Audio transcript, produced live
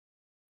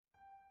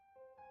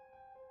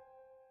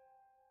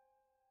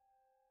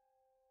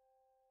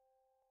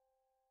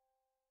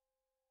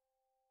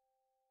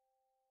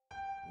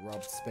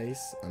robbed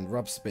space, and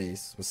robbed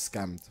space was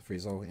scammed for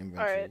his whole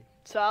inventory. All right,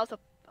 so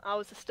I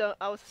was a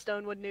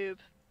Stonewood noob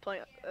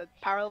playing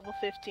power level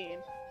 15,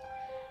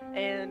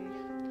 and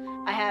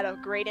I had a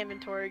great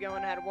inventory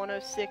going. I had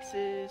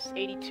 106s,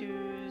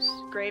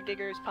 82s,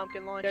 gravediggers,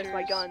 pumpkin launchers,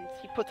 my guns.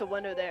 He puts a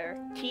window there,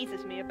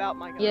 teases me about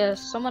my guns. Yeah,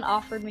 someone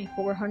offered me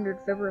 400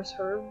 fibrous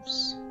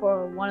herbs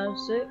for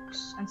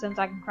 106, and since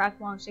I can craft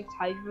 106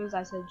 hydras,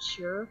 I said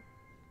sure.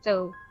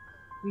 So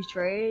we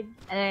trade,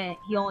 and then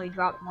he only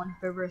dropped one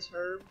fibrous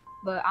herb,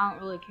 but I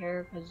don't really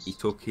care because He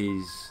took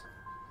his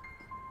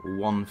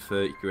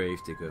 130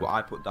 gravedigger, but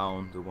I put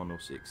down the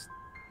 106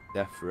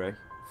 death ray,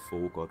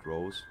 4 god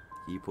rolls.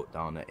 He put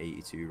down the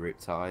 82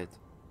 riptide,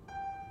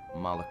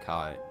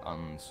 malachite,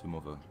 and some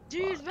other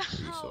Dude, like,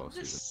 wow, resources.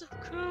 this is so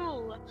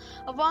cool.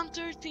 A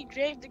 130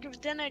 gravedigger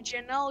with energy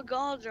and all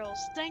god rolls.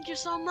 Thank you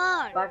so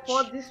much. Like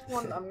for this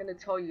one, I'm gonna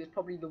tell you, it's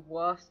probably the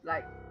worst.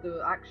 Like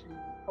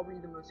probably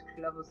the most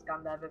clever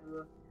scam I've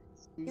ever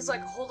seen. He's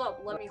like, hold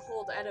up, let me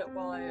hold edit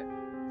while I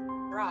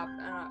drop,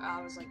 and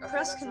I was like, okay,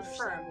 Press that's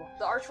confirm. understandable.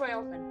 The archway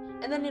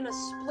opened, and then in a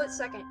split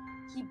second,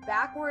 he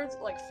backwards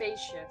like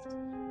phase shift,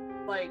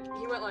 like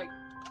he went like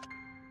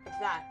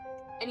that,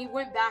 and he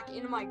went back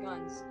into my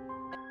guns,